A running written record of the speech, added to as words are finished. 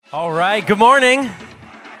All right, good morning.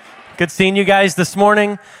 Good seeing you guys this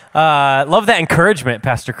morning. Love that encouragement,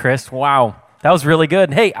 Pastor Chris. Wow, that was really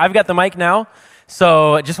good. Hey, I've got the mic now,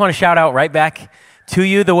 so I just want to shout out right back to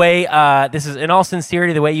you the way, this is in all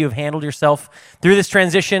sincerity, the way you have handled yourself through this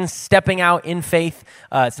transition, stepping out in faith.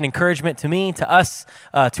 It's an encouragement to me, to us,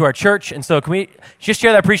 to our church. And so can we just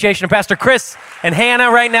share that appreciation of Pastor Chris and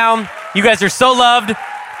Hannah right now? You guys are so loved.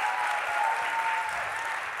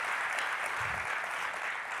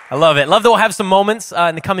 I love it. Love that we'll have some moments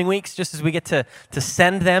in the coming weeks just as we get to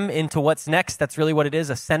send them into what's next. That's really what it is,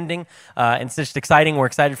 ascending. And it's just exciting. We're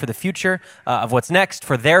excited for the future of what's next,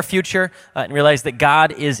 for their future, and realize that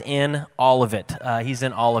God is in all of it. He's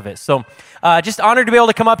in all of it. So just honored to be able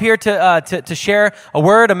to come up here to share a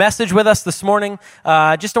word, a message with us this morning.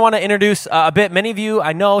 Just want to introduce a bit. Many of you,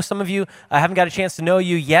 I know some of you, I haven't got a chance to know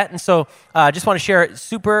you yet. And so just want to share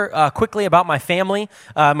super quickly about my family.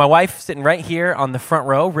 My wife sitting right here on the front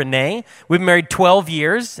row, Renee. We've been married 12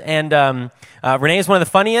 years, and Renee is one of the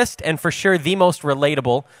funniest and for sure the most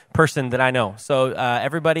relatable person that I know. So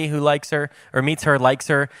everybody who likes her or meets her likes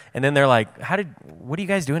her, and then they're like, what are you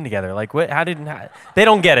guys doing together? Like, they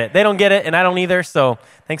don't get it. They don't get it, and I don't either, so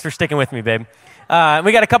thanks for sticking with me, babe.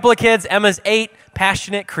 We got a couple of kids. Emma's 8,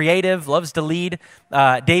 passionate, creative, loves to lead.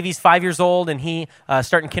 Davey's 5 years old, and he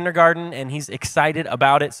starting kindergarten, and he's excited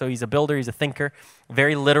about it. So he's a builder, he's a thinker,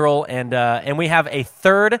 very literal. And we have a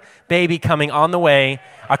third baby coming on the way,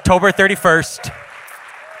 October 31st.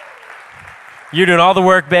 You're doing all the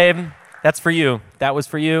work, babe. That's for you. That was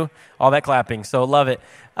for you. All that clapping. So love it.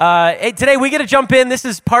 Hey, today we get to jump in. This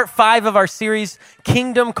is part 5 of our series,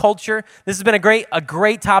 Kingdom Culture. This has been a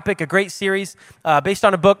great topic, a great series based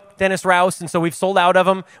on a book, Dennis Rouse. And so we've sold out of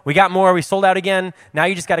them. We got more. We sold out again. Now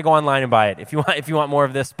you just got to go online and buy it if you want more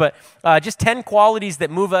of this. But just 10 qualities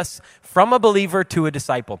that move us from a believer to a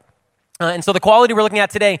disciple. And so the quality we're looking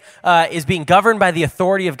at today is being governed by the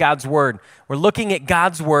authority of God's Word. We're looking at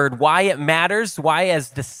God's Word, why it matters, why as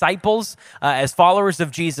disciples, as followers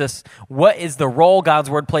of Jesus, what is the role God's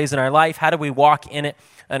Word plays in our life? How do we walk in it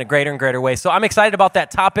in a greater and greater way? So I'm excited about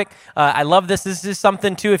that topic. I love this. This is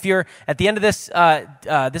something, too, if you're at the end of this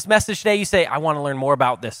this message today, you say, I want to learn more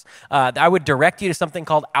about this. I would direct you to something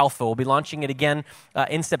called Alpha. We'll be launching it again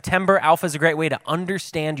in September. Alpha is a great way to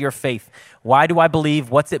understand your faith. Why do I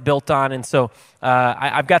believe? What's it built on? And so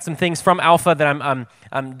I've got some things from Alpha that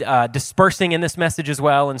I'm dispersing in this message as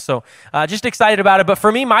well. And so just excited about it. But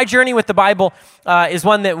for me, my journey with the Bible is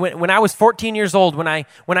one that when I was 14 years old, when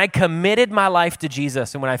I committed my life to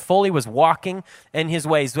Jesus and when I fully was walking in his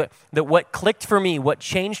ways, that what clicked for me, what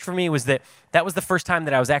changed for me was that was the first time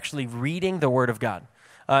that I was actually reading the Word of God.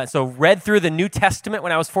 So read through the New Testament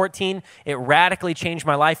when I was 14. It radically changed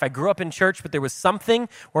my life. I grew up in church, but there was something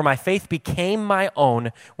where my faith became my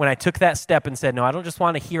own when I took that step and said, no, I don't just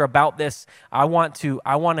want to hear about this. I want to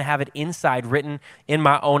have it inside, written in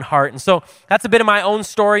my own heart. And so that's a bit of my own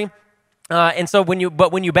story. And so when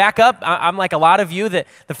you back up, I'm like a lot of you that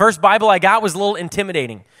the first Bible I got was a little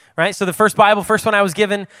intimidating, right? So the first one I was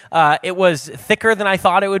given, it was thicker than I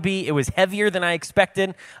thought it would be. It was heavier than I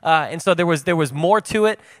expected. And so there was more to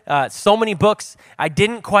it. So many books. I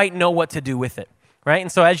didn't quite know what to do with it, right? And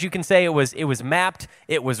so as you can say, it was mapped,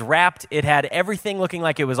 it was wrapped, it had everything looking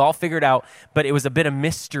like it was all figured out, but it was a bit of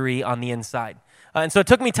mystery on the inside. And so it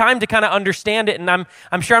took me time to kind of understand it, and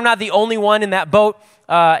I'm sure I'm not the only one in that boat.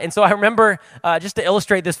 And so I remember, just to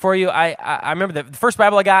illustrate this for you, I remember the first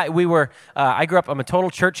Bible I got, I grew up, I'm a total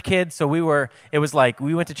church kid, so it was like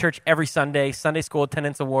we went to church every Sunday, Sunday school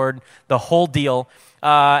attendance award, the whole deal.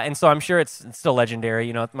 And so I'm sure it's still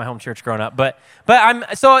legendary, my home church growing up. But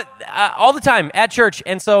all the time at church,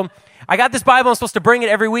 and so I got this Bible, I'm supposed to bring it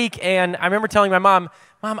every week, and I remember telling my Mom,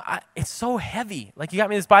 it's so heavy. Like, you got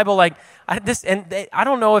me this Bible, I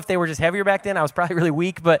don't know if they were just heavier back then. I was probably really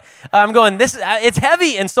weak, but I'm going, it's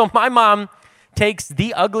heavy. And so my mom takes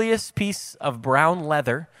the ugliest piece of brown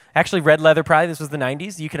leather, actually red leather probably, this was the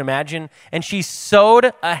 90s, you can imagine, and she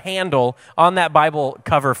sewed a handle on that Bible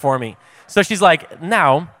cover for me. So she's like,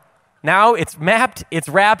 now it's mapped, it's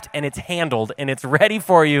wrapped, and it's handled, and it's ready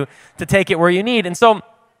for you to take it where you need. And so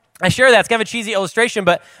I share that. It's kind of a cheesy illustration,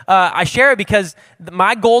 but I share it because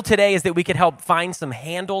my goal today is that we could help find some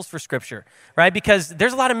handles for Scripture, right? Because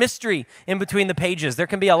there's a lot of mystery in between the pages. There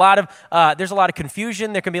can be there's a lot of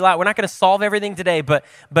confusion. There can be a lot. We're not going to solve everything today, but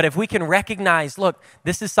if we can recognize, look,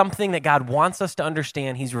 this is something that God wants us to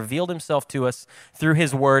understand. He's revealed himself to us through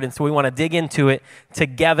his word, and so we want to dig into it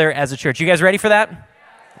together as a church. You guys ready for that?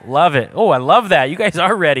 Love it. Oh, I love that. You guys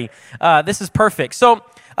are ready. This is perfect. So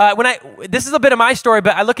This is a bit of my story,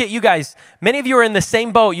 but I look at you guys. Many of you are in the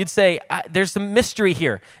same boat. You'd say, there's some mystery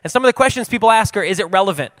here. And some of the questions people ask are, is it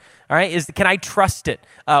relevant? All right, can I trust it?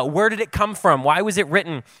 Where did it come from? Why was it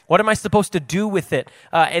written? What am I supposed to do with it?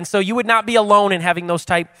 And so you would not be alone in having those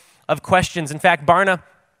type of questions. In fact, Barna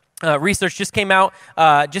research just came out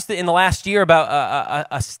just in the last year about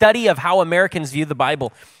a study of how Americans view the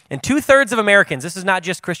Bible. And 2/3 of Americans, this is not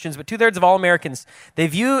just Christians, but 2/3 of all Americans, they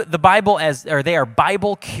view the Bible they are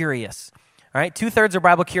Bible curious. All right, 2/3 are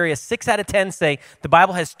Bible curious. 6 out of 10 say the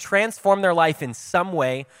Bible has transformed their life in some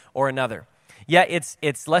way or another. Yet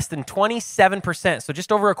it's less than 27%, so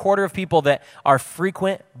just over a quarter of people that are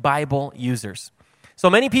frequent Bible users. So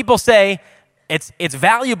many people say it's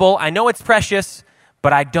valuable, I know it's precious,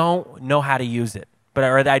 but I don't know how to use it.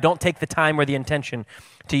 Or I don't take the time or the intention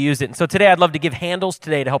to use it. And so today I'd love to give handles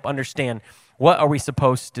today to help understand what are we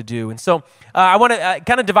supposed to do. And so I want to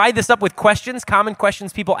kind of divide this up with questions, common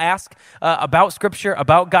questions people ask about Scripture,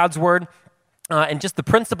 about God's Word, and just the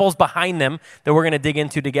principles behind them that we're going to dig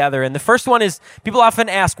into together. And the first one is people often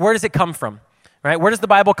ask, where does it come from? Right? Where does the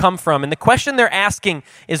Bible come from? And the question they're asking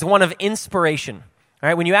is one of inspiration. All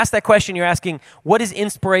right, when you ask that question, you're asking, what is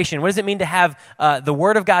inspiration? What does it mean to have the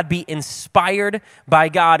Word of God be inspired by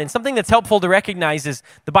God? And something that's helpful to recognize is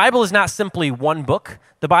the Bible is not simply one book.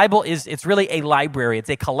 The Bible it's really a library. It's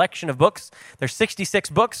a collection of books. There's 66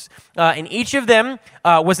 books, and each of them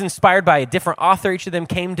was inspired by a different author. Each of them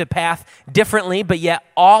came to path differently, but yet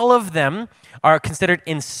all of them are considered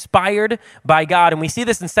inspired by God. And we see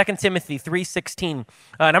this in 2 Timothy 3:16. And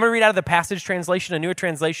I'm going to read out of the Passage translation, a newer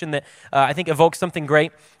translation that I think evokes something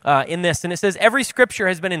great in this. And it says, every scripture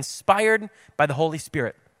has been inspired by the Holy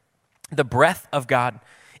Spirit, the breath of God.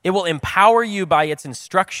 It will empower you by its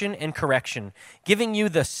instruction and correction, giving you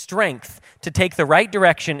the strength to take the right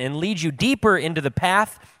direction and lead you deeper into the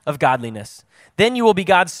path of godliness. Then you will be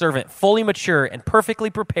God's servant, fully mature and perfectly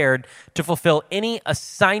prepared to fulfill any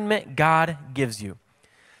assignment God gives you.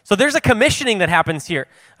 So there's a commissioning that happens here.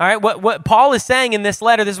 All right, what Paul is saying in this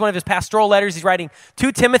letter, this is one of his pastoral letters he's writing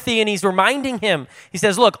to Timothy, and he's reminding him, he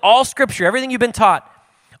says, look, all Scripture, everything you've been taught,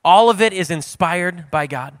 all of it is inspired by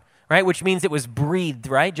God. Right, which means it was breathed,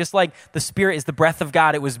 right? Just like the Spirit is the breath of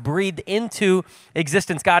God, it was breathed into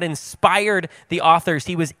existence. God inspired the authors.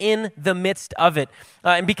 He was in the midst of it.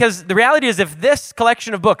 And because the reality is, if this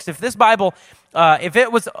collection of books, if this Bible, if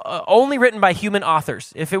it was only written by human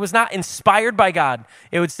authors, if it was not inspired by God,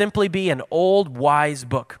 it would simply be an old, wise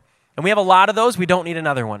book. And we have a lot of those. We don't need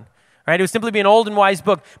another one. Right? It would simply be an old and wise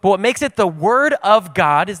book. But what makes it the Word of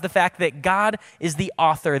God is the fact that God is the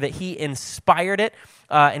author, that He inspired it,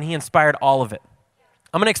 and He inspired all of it.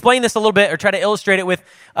 I'm going to explain this a little bit or try to illustrate it with,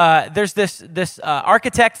 there's this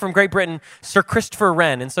architect from Great Britain, Sir Christopher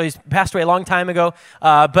Wren, and so he's passed away a long time ago,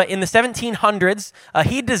 but in the 1700s,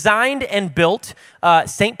 he designed and built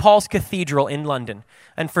St. Paul's Cathedral in London.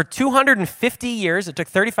 And for 250 years, it took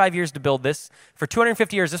 35 years to build this. For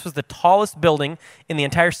 250 years, this was the tallest building in the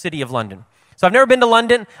entire city of London. So I've never been to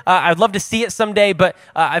London. I'd love to see it someday, but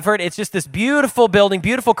I've heard it's just this beautiful building,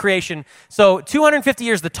 beautiful creation. So 250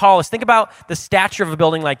 years, the tallest. Think about the stature of a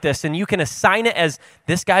building like this, and you can assign it as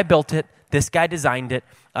this guy built it, this guy designed it,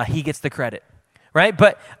 he gets the credit. Right?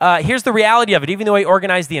 But here's the reality of it. Even though he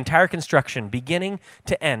organized the entire construction, beginning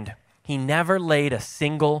to end, he never laid a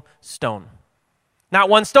single stone. Not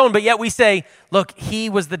one stone, but yet we say, look, he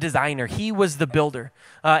was the designer. He was the builder.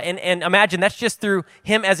 And imagine that's just through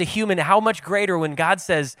him as a human. How much greater when God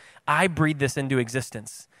says, I breathed this into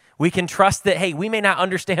existence. We can trust that, hey, we may not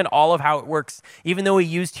understand all of how it works, even though he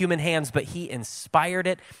used human hands, but he inspired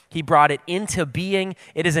it. He brought it into being.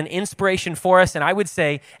 It is an inspiration for us. And I would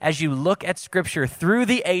say, as you look at Scripture through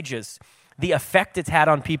the ages, the effect it's had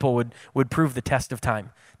on people would prove the test of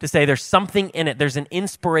time. To say there's something in it, there's an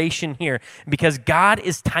inspiration here. Because God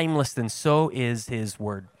is timeless, then so is His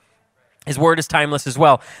Word. His Word is timeless as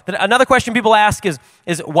well. Then another question people ask is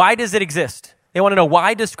why does it exist? They want to know,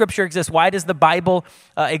 why does Scripture exist? Why does the Bible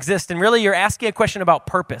exist? And really, you're asking a question about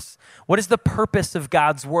purpose. What is the purpose of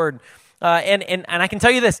God's Word? And I can tell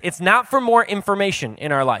you this, it's not for more information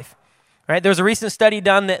in our life. Right? There was a recent study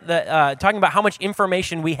done that talking about how much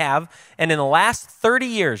information we have, and in the last 30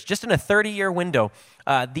 years, just in a 30-year window,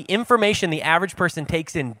 the information the average person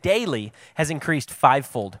takes in daily has increased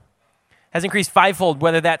fivefold.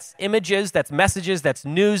 Whether that's images, that's messages, that's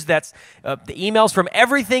news, that's the emails from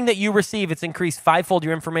everything that you receive, it's increased fivefold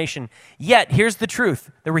your information. Yet, here's the truth.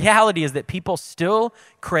 The reality is that people still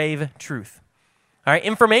crave truth. All right,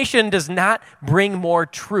 information does not bring more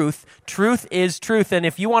truth. Truth is truth. And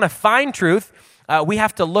if you want to find truth, we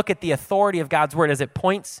have to look at the authority of God's Word as it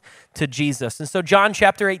points to Jesus. And so John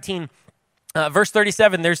chapter 18, Verse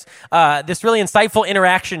 37, there's this really insightful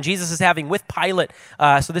interaction Jesus is having with Pilate.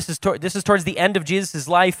 So this is towards the end of Jesus'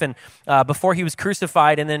 life and before he was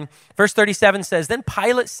crucified. And then verse 37 says, "Then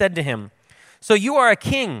Pilate said to him, 'So you are a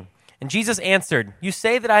king?' And Jesus answered, 'You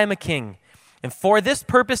say that I am a king. And for this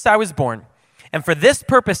purpose I was born. And for this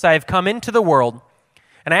purpose I have come into the world.'"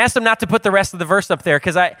 And I asked him not to put the rest of the verse up there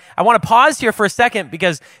because I want to pause here for a second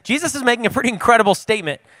because Jesus is making a pretty incredible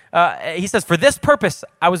statement. He says, "For this purpose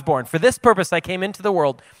I was born. For this purpose I came into the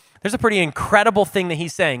world." There's a pretty incredible thing that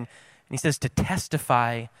he's saying. And he says, to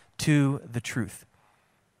testify to the truth,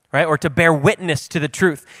 right? Or to bear witness to the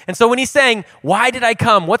truth. And so when he's saying, why did I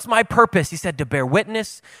come? What's my purpose? He said, to bear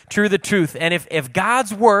witness to the truth. And if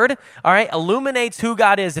God's word, all right, illuminates who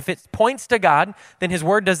God is, if it points to God, then his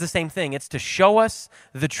word does the same thing. It's to show us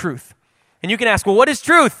the truth. And you can ask, well, what is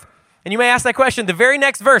truth? And you may ask that question. The very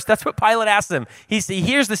next verse, that's what Pilate asks him. He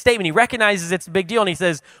hears the statement. He recognizes it's a big deal. And he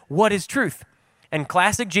says, what is truth? And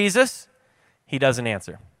classic Jesus, he doesn't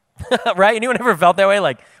answer. Right? Anyone ever felt that way?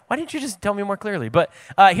 Like, why didn't you just tell me more clearly? But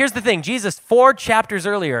here's the thing. Jesus, 4 chapters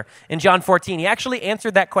earlier in John 14, he actually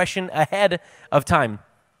answered that question ahead of time.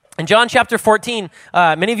 In John chapter 14,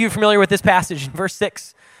 many of you are familiar with this passage in verse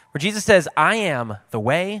 6, where Jesus says, "I am the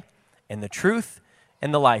way and the truth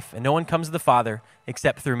and the life, and no one comes to the Father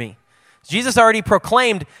except through me." Jesus already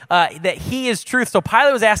proclaimed that he is truth. So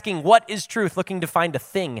Pilate was asking, what is truth, looking to find a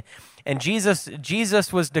thing. And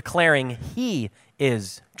Jesus was declaring he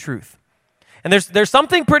is truth. And there's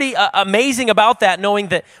something pretty amazing about that, knowing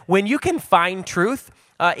that when you can find truth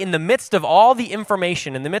in the midst of all the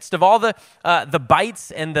information, in the midst of all the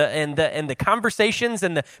bites and the conversations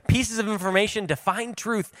and the pieces of information, to find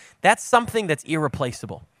truth, that's something that's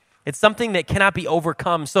irreplaceable. It's something that cannot be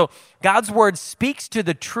overcome. So God's word speaks to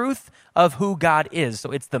the truth of who God is.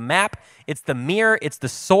 So it's the map, it's the mirror, it's the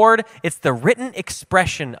sword, it's the written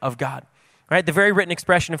expression of God, right? The very written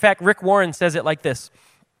expression. In fact, Rick Warren says it like this.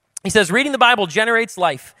 He says, reading the Bible generates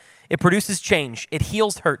life. It produces change. It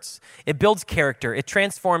heals hurts. It builds character. It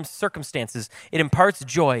transforms circumstances. It imparts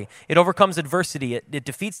joy. It overcomes adversity. It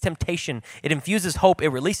defeats temptation. It infuses hope. It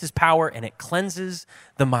releases power, and it cleanses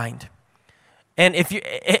the mind. And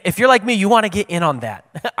if you're like me, you want to get in on that.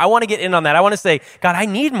 I want to get in on that. I want to say, God, I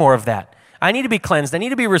need more of that. I need to be cleansed. I need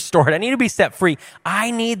to be restored. I need to be set free.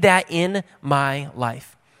 I need that in my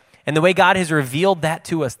life. And the way God has revealed that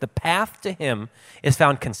to us, the path to him, is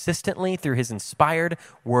found consistently through his inspired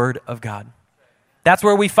word of God. That's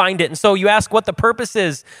where we find it. And so you ask what the purpose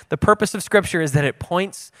is. The purpose of Scripture is that it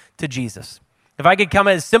points to Jesus. If I could come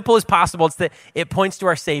as simple as possible, it's that it points to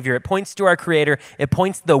our Savior. It points to our Creator. It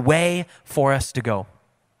points the way for us to go.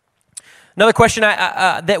 Another question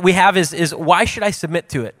that we have is why should I submit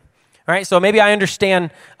to it? All right, so maybe I understand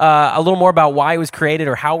a little more about why it was created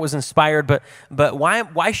or how it was inspired, but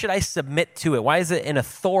why should I submit to it? Why is it an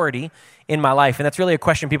authority in my life? And that's really a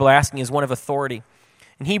question people are asking, is one of authority.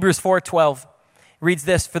 In Hebrews 4:12, it reads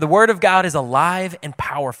this, "For the word of God is alive and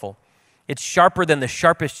powerful. It's sharper than the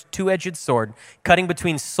sharpest two-edged sword, cutting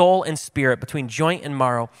between soul and spirit, between joint and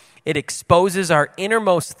marrow. It exposes our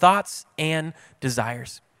innermost thoughts and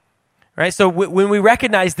desires." Right? So when we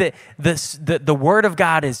recognize that the word of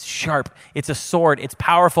God is sharp, it's a sword, it's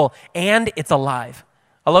powerful, and it's alive.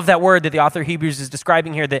 I love that word that the author of Hebrews is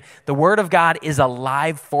describing here, that the word of God is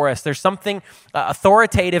alive for us. There's something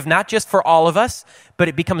authoritative, not just for all of us, but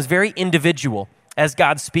it becomes very individual as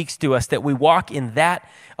God speaks to us, that we walk in that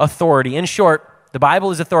authority. In short, the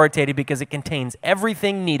Bible is authoritative because it contains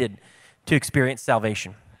everything needed to experience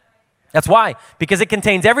salvation. That's why, because it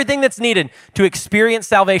contains everything that's needed to experience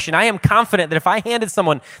salvation. I am confident that if I handed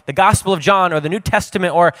someone the Gospel of John or the New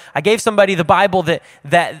Testament, or I gave somebody the Bible,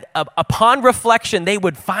 that upon reflection, they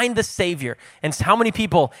would find the Savior. And how many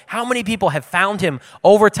people have found him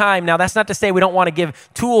over time? Now, that's not to say we don't want to give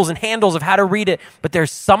tools and handles of how to read it, but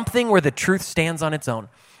there's something where the truth stands on its own.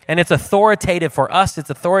 And it's authoritative for us. It's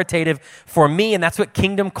authoritative for me. And that's what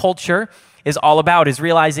kingdom culture is all about, is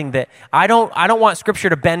realizing that I don't want Scripture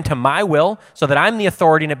to bend to my will so that I'm the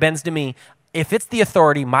authority and it bends to me. If it's the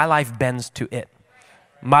authority, my life bends to it.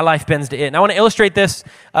 My life bends to it. And I want to illustrate this.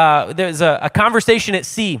 There's a conversation at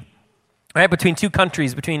sea, right, between two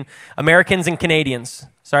countries, between Americans and Canadians.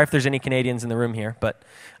 Sorry if there's any Canadians in the room here. But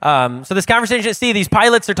so this conversation at sea, these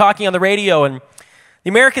pilots are talking on the radio, and the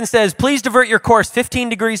American says, "Please divert your course 15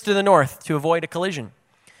 degrees to the north to avoid a collision."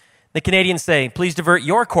 The Canadians say, "Please divert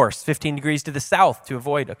your course 15 degrees to the south to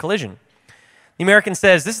avoid a collision." The American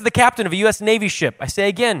says, "This is the captain of a U.S. Navy ship. I say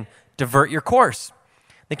again, divert your course."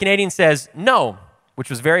 The Canadian says, "No," which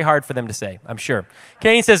was very hard for them to say, I'm sure.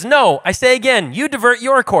 Canadian says, "No, I say again, you divert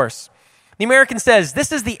your course." The American says,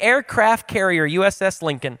 this is the aircraft carrier USS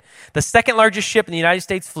Lincoln, the second largest ship in the United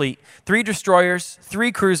States fleet. 3 destroyers,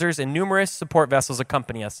 3 cruisers, and numerous support vessels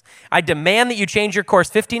accompany us. I demand that you change your course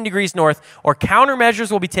 15 degrees north, or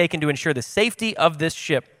countermeasures will be taken to ensure the safety of this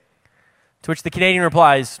ship. To which the Canadian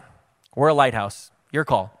replies, we're a lighthouse. Your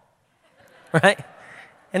call. Right?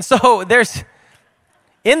 And so there's...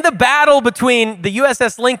 in the battle between the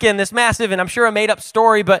USS Lincoln, this massive, and I'm sure a made-up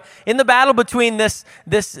story, but in the battle between this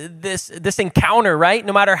encounter, right?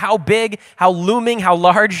 No matter how big, how looming, how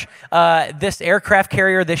large this aircraft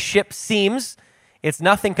carrier, this ship seems, it's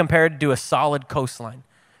nothing compared to a solid coastline,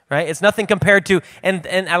 right? It's nothing compared to, and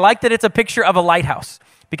I like that it's a picture of a lighthouse.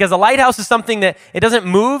 Because a lighthouse is something that, it doesn't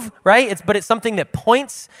move, right? But it's something that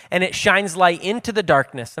points and it shines light into the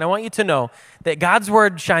darkness. And I want you to know that God's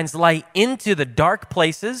word shines light into the dark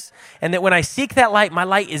places, and that when I seek that light, my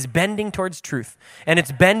light is bending towards truth, and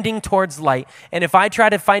it's bending towards light. And if I try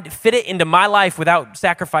to fit it into my life without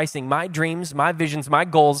sacrificing my dreams, my visions, my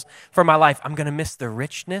goals for my life, I'm going to miss the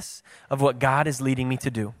richness of what God is leading me to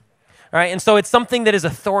do. All right? And so it's something that is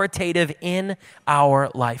authoritative in our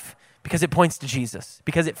life. Because it points to Jesus,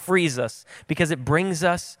 because it frees us, because it brings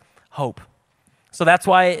us hope. So that's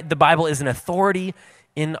why the Bible is an authority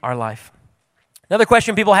in our life. Another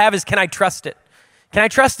question people have is, can I trust it? Can I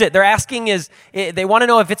trust it? They're asking they want to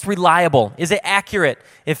know if it's reliable. Is it accurate?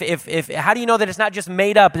 If how do you know that it's not just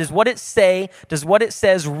made up? Does what it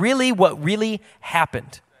says really what really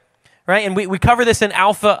happened? Right? And we cover this in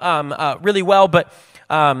Alpha really well, but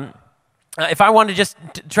if I want to just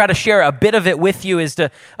try to share a bit of it with you is to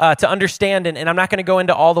understand, and I'm not going to go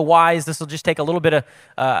into all the whys. This will just take a little bit of,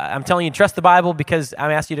 I'm telling you, trust the Bible because I'm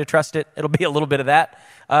asking you to trust it. It'll be a little bit of that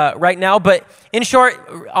right now. But in short,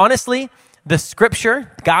 honestly, the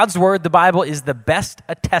Scripture, God's Word, the Bible, is the best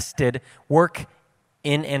attested work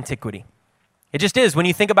in antiquity. It just is. When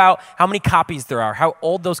you think about how many copies there are, how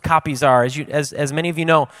old those copies are, as many of you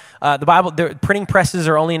know, the Bible, the printing presses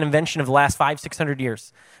are only an invention of the last 500-600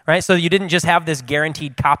 years, right? So you didn't just have this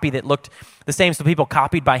guaranteed copy that looked the same, so people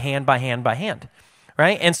copied by hand,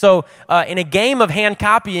 right? And so in a game of hand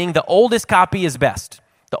copying, the oldest copy is best.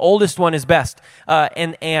 The oldest one is best.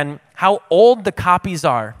 And how old the copies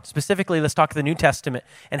are, specifically, let's talk the New Testament,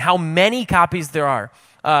 and how many copies there are.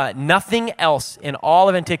 Nothing else in all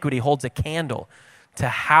of antiquity holds a candle to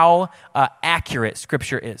how accurate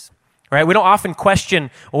Scripture is. Right? We don't often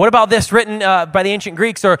question, well, what about this written by the ancient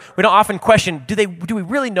Greeks? Or we don't often question, do we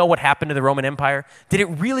really know what happened to the Roman Empire? Did it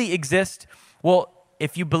really exist? Well,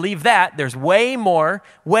 if you believe that, there's way more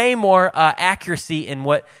accuracy in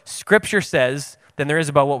what Scripture says than there is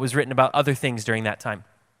about what was written about other things during that time.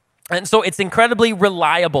 And so it's incredibly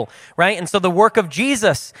reliable, right? And so the work of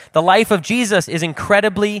Jesus, the life of Jesus is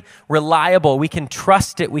incredibly reliable. We can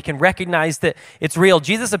trust it. We can recognize that it's real.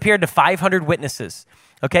 Jesus appeared to 500 witnesses.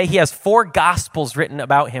 Okay, he has 4 gospels written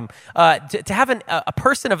about him. To have a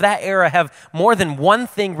person of that era have more than one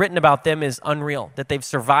thing written about them is unreal, that they've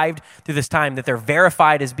survived through this time, that they're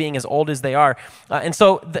verified as being as old as they are. And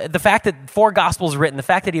so the fact that 4 gospels written, the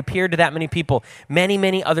fact that he appeared to that many people,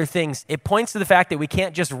 many other things, it points to the fact that we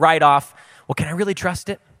can't just write off, well, can I really trust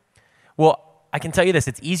it? Well, I can tell you this,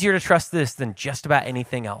 it's easier to trust this than just about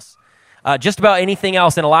anything else. Just about anything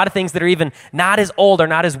else, and a lot of things that are even not as old or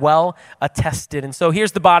not as well attested. And so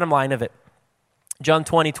here's the bottom line of it. John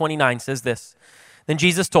 20:29 says this, then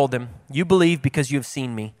Jesus told them, you believe because you have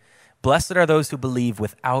seen me. Blessed are those who believe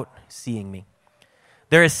without seeing me.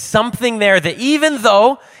 There is something there that even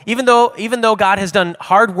though God has done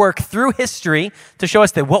hard work through history to show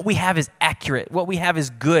us that what we have is accurate, what we have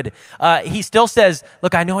is good, he still says,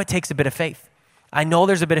 look, I know it takes a bit of faith. I know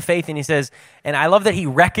there's a bit of faith, and he says, and I love that he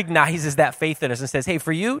recognizes that faith in us and says, hey,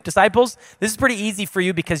 for you, disciples, this is pretty easy for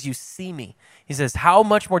you because you see me. He says, how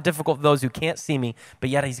much more difficult for those who can't see me, but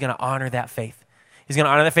yet he's going to honor that faith. He's going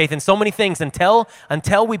to honor that faith in so many things. Until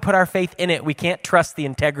we put our faith in it, we can't trust the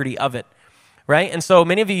integrity of it, right? And so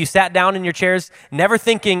many of you sat down in your chairs never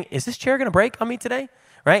thinking, is this chair going to break on me today,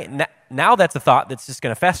 right? Now that's a thought that's just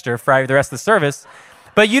going to fester for the rest of the service,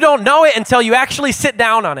 but you don't know it until you actually sit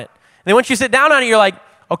down on it. And then once you sit down on it, you're like,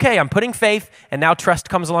 okay, I'm putting faith, and now trust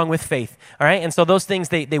comes along with faith, all right? And so those things,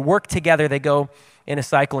 they work together. They go in a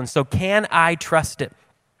cycle. And so can I trust it?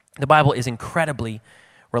 The Bible is incredibly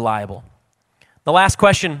reliable. The last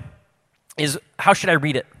question is, how should I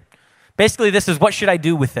read it? Basically, this is, what should I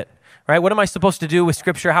do with it, right? What am I supposed to do with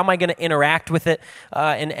Scripture? How am I going to interact with it?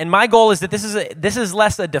 And my goal is that this is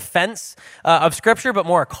less a defense of Scripture, but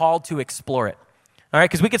more a call to explore it. All right,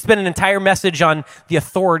 because we could spend an entire message on the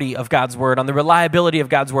authority of God's word, on the reliability of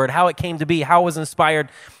God's word, how it came to be, how it was inspired.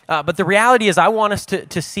 But the reality is I want us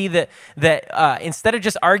to see that instead of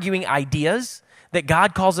just arguing ideas, that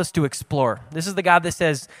God calls us to explore. This is the God that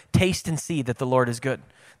says, taste and see that the Lord is good.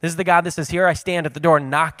 This is the God that says, here I stand at the door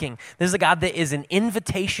knocking. This is the God that is an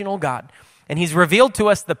invitational God. And he's revealed to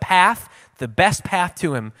us the path, the best path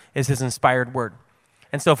to him is his inspired word.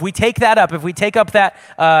 And so if we take that up, if we take up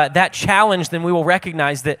that challenge, then we will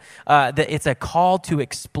recognize that it's a call to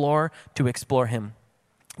explore him.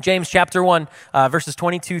 James chapter 1, verses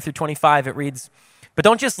 22 through 25, it reads, "But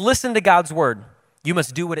don't just listen to God's word. You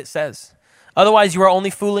must do what it says. Otherwise, you are only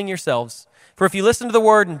fooling yourselves. For if you listen to the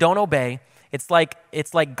word and don't obey, it's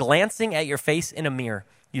like glancing at your face in a mirror.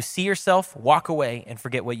 You see yourself, walk away, and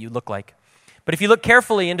forget what you look like. But if you look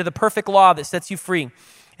carefully into the perfect law that sets you free,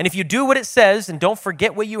 and if you do what it says and don't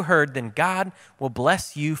forget what you heard, then God will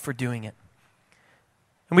bless you for doing it."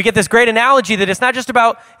 And we get this great analogy that it's not just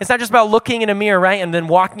about looking in a mirror, right, and then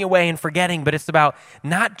walking away and forgetting, but it's about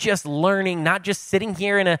not just learning, not just sitting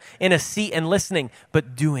here in a seat and listening,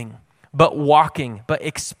 but doing, but walking, but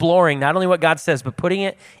exploring not only what God says, but putting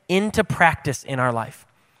it into practice in our life.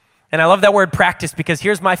 And I love that word practice because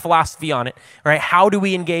here's my philosophy on it, right? How do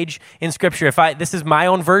we engage in Scripture? This is my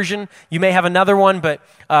own version. You may have another one, but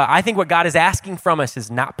I think what God is asking from us is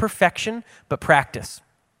not perfection, but practice.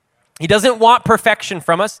 He doesn't want perfection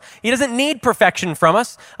from us. He doesn't need perfection from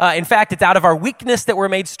us. In fact, it's out of our weakness that we're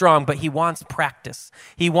made strong, but he wants practice.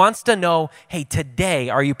 He wants to know, hey, today,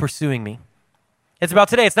 are you pursuing me? It's about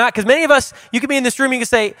today. It's not, because many of us, you could be in this room, you could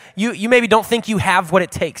say, you maybe don't think you have what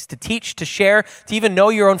it takes to teach, to share, to even know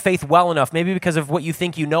your own faith well enough, maybe because of what you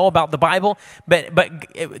think you know about the Bible, but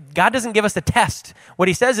God doesn't give us a test. What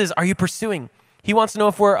he says is, are you pursuing? He wants to know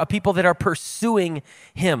if we're a people that are pursuing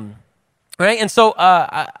him. Right? And so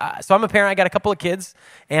I'm a parent. I got a couple of kids,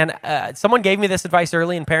 and someone gave me this advice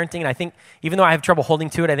early in parenting, and I think, even though I have trouble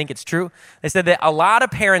holding to it, I think it's true. They said that a lot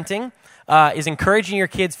of parenting is encouraging your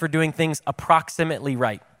kids for doing things approximately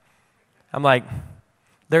right. I'm like,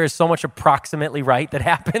 there is so much approximately right that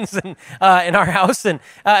happens in our house, and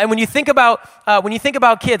when you think about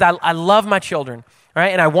kids, I love my children, right?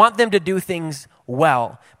 And I want them to do things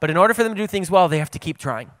well, but in order for them to do things well, they have to keep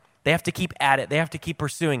trying. They have to keep at it. They have to keep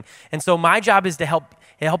pursuing. And so my job is to help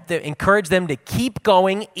encourage them to keep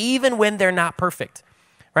going even when they're not perfect,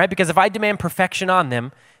 right? Because if I demand perfection on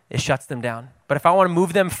them, it shuts them down. But if I want to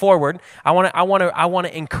move them forward, I want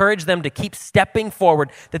to encourage them to keep stepping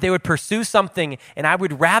forward, that they would pursue something. And I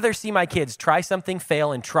would rather see my kids try something,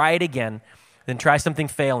 fail, and try it again than try something,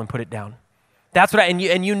 fail, and put it down. That's what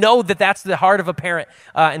you know that's the heart of a parent.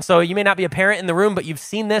 And so you may not be a parent in the room, but you've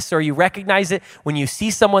seen this or you recognize it when you see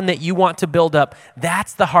someone that you want to build up.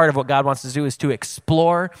 That's the heart of what God wants to do, is to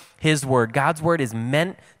explore his word. God's word is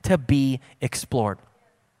meant to be explored.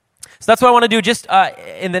 So that's what I want to do. Just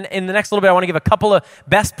in the next little bit, I want to give a couple of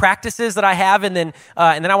best practices that I have, and then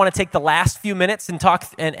I want to take the last few minutes and talk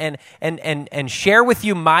and share with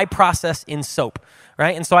you my process in SOAP.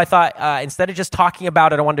 Right? And so I thought instead of just talking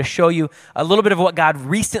about it, I wanted to show you a little bit of what God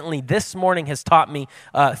recently, this morning, has taught me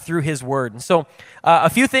through his word. And so a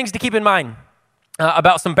few things to keep in mind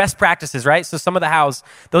about some best practices, right? So some of the hows.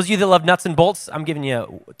 Those of you that love nuts and bolts, I'm giving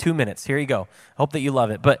you 2 minutes. Here you go. Hope that you love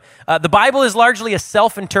it. But the Bible is largely a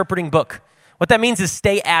self-interpreting book. What that means is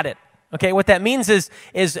stay at it. Okay, what that means is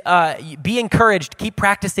be encouraged, keep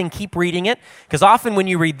practicing, keep reading it, because often when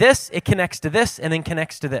you read this, it connects to this and then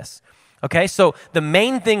connects to this. Okay, so the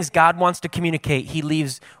main things God wants to communicate, he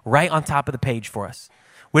leaves right on top of the page for us.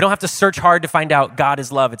 We don't have to search hard to find out God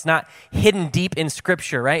is love. It's not hidden deep in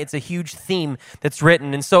Scripture, right? It's a huge theme that's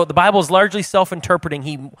written. And so the Bible is largely self-interpreting.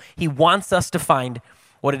 He wants us to find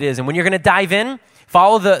what it is. And when you're going to dive in,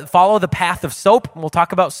 follow the path of SOAP. We'll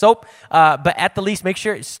talk about SOAP, but at the least, make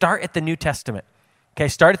sure start at the New Testament. Okay,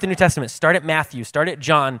 start at the New Testament. Start at Matthew. Start at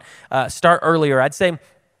John. Start earlier. I'd say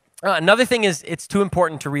another thing is it's too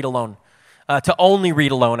important to read alone. To only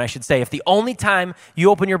read alone, I should say. If the only time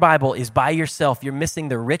you open your Bible is by yourself, you're missing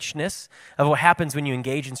the richness of what happens when you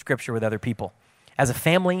engage in Scripture with other people. As a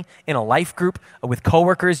family, in a life group, with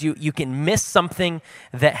coworkers, you can miss something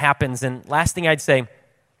that happens. And last thing I'd say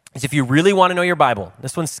is if you really want to know your Bible,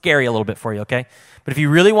 this one's scary a little bit for you, okay? But if you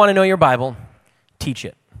really want to know your Bible, teach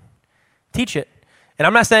it. Teach it. And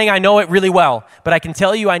I'm not saying I know it really well, but I can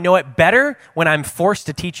tell you I know it better when I'm forced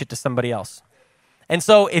to teach it to somebody else. And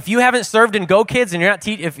so if you haven't served in Go Kids and you're not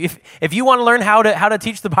if you want to learn how to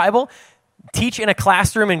teach the Bible, teach in a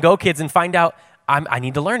classroom in Go Kids and find out, I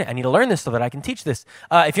need to learn it. I need to learn this so that I can teach this.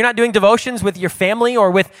 If you're not doing devotions with your family or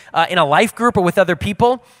with in a life group or with other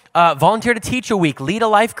people, volunteer to teach a week, lead a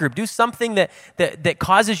life group, do something that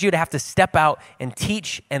causes you to have to step out and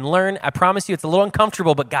teach and learn. I promise you it's a little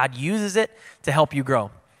uncomfortable, but God uses it to help you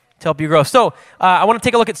grow, So I want to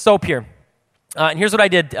take a look at soap here. And here's what I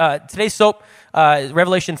did. Today's soap,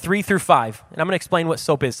 Revelation 3 through 5. And I'm going to explain what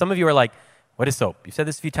soap is. Some of you are like, what is soap? You've said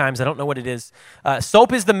this a few times. I don't know what it is.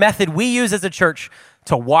 Soap is the method we use as a church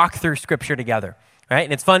to walk through Scripture together. Right?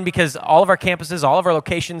 And it's fun because all of our campuses, all of our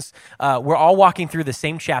locations, we're all walking through the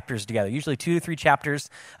same chapters together, usually 2 to 3 chapters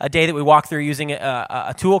a day that we walk through using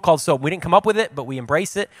a tool called SOAP. We didn't come up with it, but we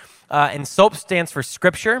embrace it. And SOAP stands for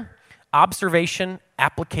Scripture, Observation,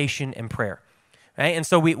 Application, and Prayer. Right? And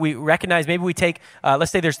so we recognize, maybe we take,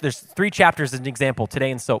 let's say there's 3 chapters as an example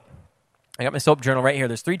today in SOAP. I got my SOAP journal right here.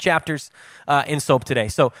 There's 3 chapters in SOAP today.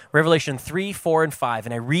 So Revelation 3, 4, and 5.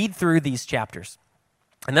 And I read through these chapters.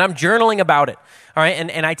 And then I'm journaling about it, all right?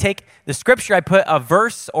 And I take the Scripture, I put a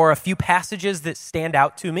verse or a few passages that stand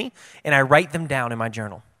out to me, and I write them down in my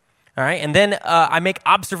journal, all right? And then I make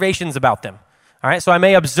observations about them, all right? So I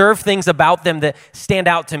may observe things about them that stand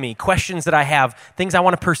out to me, questions that I have, things I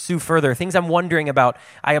want to pursue further, things I'm wondering about.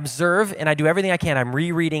 I observe, and I do everything I can. I'm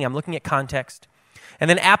rereading, I'm looking at context. And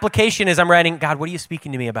then application is I'm writing, God, what are you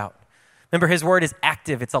speaking to me about? Remember, his word is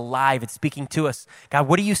active. It's alive. It's speaking to us. God,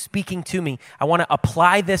 what are you speaking to me? I want to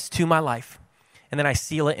apply this to my life. And then I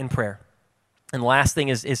seal it in prayer. And the last thing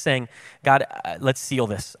is saying, God, let's seal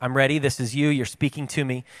this. I'm ready. This is you. You're speaking to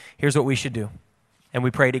me. Here's what we should do. And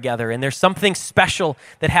we pray together. And there's something special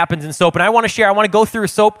that happens in SOAP. And I want to share, I want to go through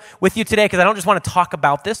SOAP with you today because I don't just want to talk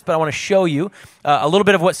about this, but I want to show you a little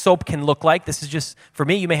bit of what SOAP can look like. This is just, for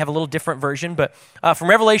me, you may have a little different version. But from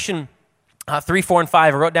Revelation 3, 4, and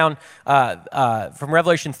 5, I wrote down from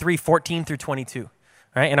Revelation 3, 14 through 22. All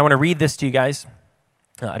right, and I want to read this to you guys.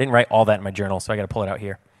 I didn't write all that in my journal, so I got to pull it out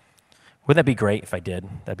here. Wouldn't that be great if I did?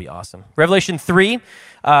 That'd be awesome. Revelation 3,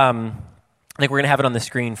 I think we're going to have it on the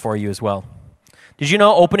screen for you as well. Did you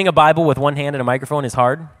know opening a Bible with one hand and a microphone is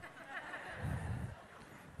hard?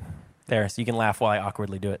 There, so you can laugh while I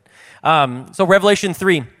awkwardly do it. So Revelation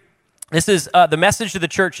 3, this is the message to the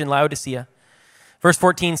church in Laodicea. Verse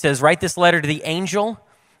 14 says, write this letter to the angel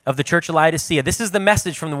of the church of Laodicea. This is the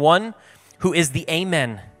message from the one who is the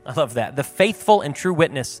Amen. I love that. The faithful and true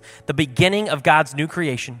witness, the beginning of God's new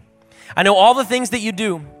creation. I know all the things that you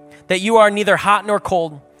do, that you are neither hot nor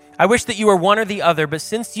cold. I wish that you were one or the other, but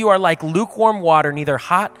since you are like lukewarm water, neither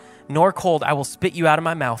hot nor cold, I will spit you out of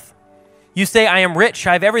my mouth. You say, I am rich,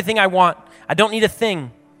 I have everything I want, I don't need a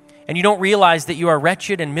thing. And you don't realize that you are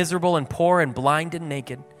wretched and miserable and poor and blind and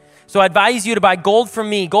naked. So I advise you to buy gold from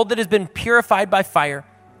me, gold that has been purified by fire.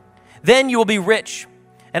 Then you will be rich.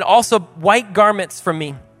 And also white garments from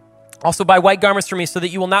me. Also buy white garments from me so that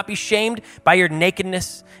you will not be shamed by your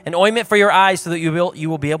nakedness, and ointment for your eyes so that you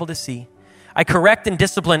will be able to see. I correct and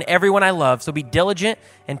discipline everyone I love, so be diligent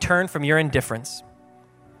and turn from your indifference.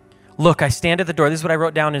 Look, I stand at the door. This is what I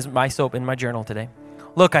wrote down in my SOAP in my journal today.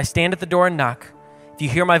 Look, I stand at the door and knock. If you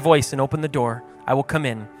hear my voice and open the door, I will come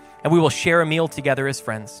in, and we will share a meal together as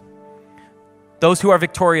friends. Those who are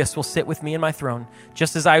victorious will sit with me in my throne,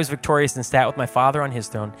 just as I was victorious and sat with my Father on his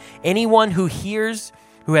throne. Anyone who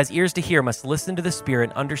has ears to hear must listen to the Spirit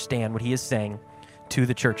and understand what he is saying to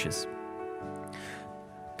the churches.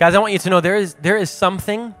 Guys, I want you to know there is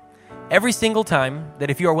something every single time that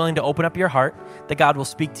if you are willing to open up your heart, that God will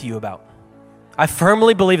speak to you about. I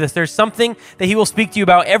firmly believe this. There's something that he will speak to you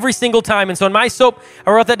about every single time. And so in my SOAP,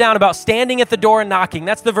 I wrote that down about standing at the door and knocking.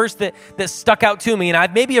 That's the verse that stuck out to me. And I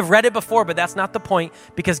maybe have read it before, but that's not the point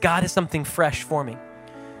because God has something fresh for me.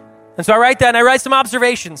 And so I write that and I write some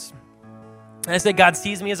observations. And I say, God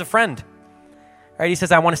sees me as a friend. Right? He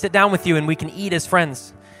says, I want to sit down with you and we can eat as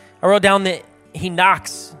friends. I wrote down that he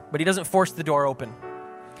knocks, but he doesn't force the door open.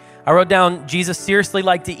 I wrote down Jesus seriously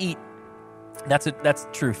liked to eat. That's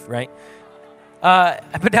truth, right? I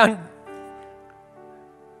put down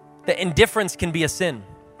that indifference can be a sin.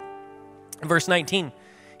 In verse 19,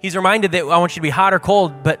 he's reminded that I want you to be hot or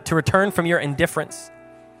cold, but to return from your indifference.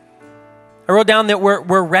 I wrote down that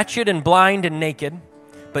we're wretched and blind and naked,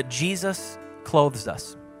 but Jesus clothes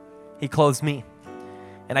us. He clothes me.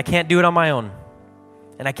 And I can't do it on my own.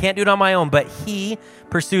 But he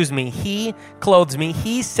pursues me. He clothes me.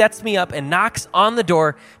 He sets me up and knocks on the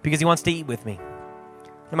door because he wants to eat with me.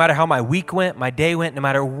 No matter how my week went, my day went, no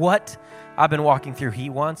matter what I've been walking through, he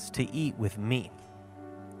wants to eat with me.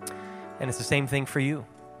 And it's the same thing for you.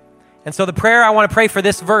 And so the prayer I want to pray for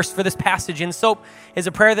this verse, for this passage in SOAP, is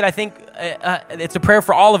a prayer that I think it's a prayer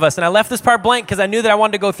for all of us. And I left this part blank because I knew that I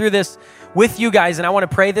wanted to go through this with you guys, and I want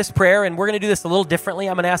to pray this prayer, and we're going to do this a little differently.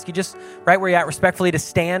 I'm going to ask you just right where you're at, respectfully, to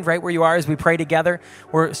stand right where you are as we pray together.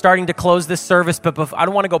 We're starting to close this service, but I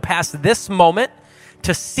don't want to go past this moment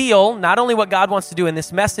to seal not only what God wants to do in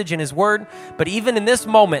this message and his word, but even in this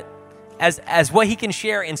moment, as what he can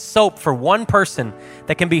share in SOAP for one person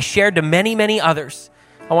that can be shared to many, many others.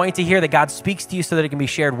 I want you to hear that God speaks to you so that it can be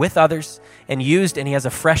shared with others and used, and he has a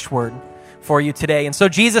fresh word for you today. And so,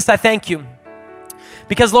 Jesus, I thank you.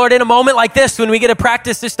 Because, Lord, in a moment like this, when we get to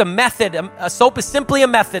practice just a method, a SOAP is simply a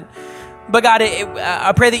method. But, God,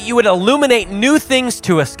 I pray that you would illuminate new things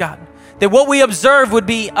to us, God. That what we observe would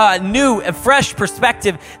be a new and fresh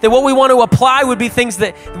perspective. That what we want to apply would be things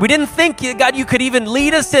that we didn't think, God, you could even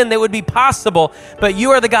lead us in that would be possible. But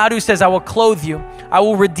you are the God who says, I will clothe you. I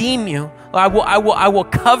will redeem you. I will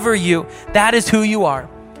cover you. That is who you are.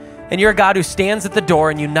 And you're a God who stands at the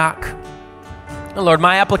door and you knock. And Lord,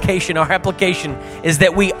 our application is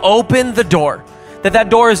that we open the door. That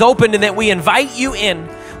door is opened and that we invite you in.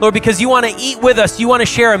 Lord, because you want to eat with us. You want to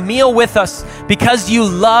share a meal with us because you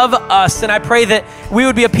love us. And I pray that we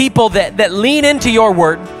would be a people that lean into your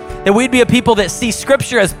word. That we'd be a people that see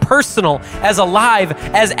Scripture as personal, as alive,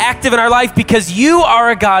 as active in our life, because you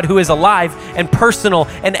are a God who is alive and personal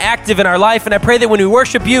and active in our life. And I pray that when we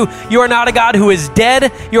worship you, you are not a God who is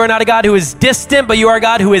dead, you are not a God who is distant, but you are a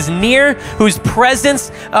God who is near, whose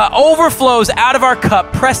presence overflows out of our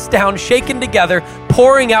cup, pressed down, shaken together,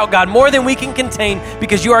 pouring out, God, more than we can contain,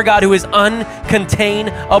 because you are a God who is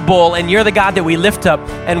uncontainable, and you're the God that we lift up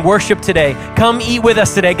and worship today. Come eat with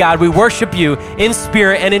us today, God. We worship you in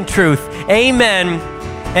spirit and in truth. Amen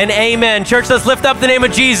and amen. Church, let's lift up the name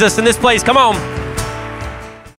of Jesus in this place. Come on.